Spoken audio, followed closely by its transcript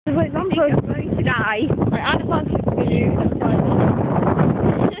I'm going to die. Right, I just want to for you.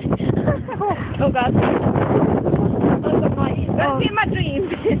 Oh God. That's in my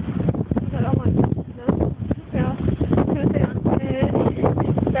dreams. Oh my. No. Yeah.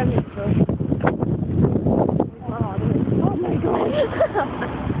 Oh my God.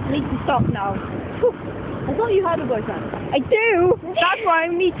 I need to stop now. I thought you had a boyfriend. I do. That's why I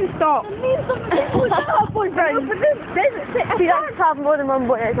need to stop. It means something. Oh, you have a boyfriend. She likes to have more than one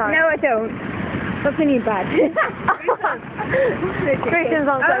boy at a time. No, I don't. That's really bad. Christians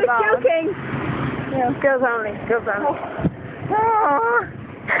aren't so I was bad. joking. Yeah. Girls only. Girls only.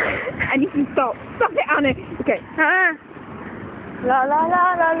 I need to stop. Stop it, Anna. Okay. La la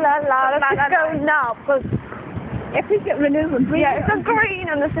la la la la. Let's just go now because If we get renewed and breathe. yeah, it's on green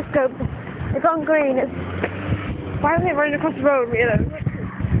and let's just go. It's on green. It's why are they running across the road? You know.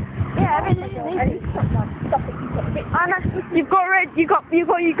 Yeah, everything. Stop it. Anna, you've got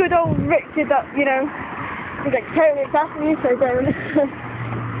your good old Richard that you know. He's like totally attacking you, so don't.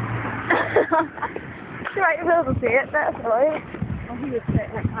 Right, we'll see it. That's alright. He was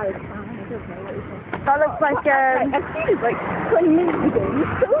like Irish. I don't know what he said. That looks like I seen it like 20 minutes ago. You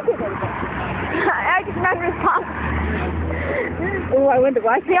still did it. I just remember his pants. Oh, I wonder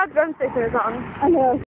why. He had drumsticks in his arm. I know.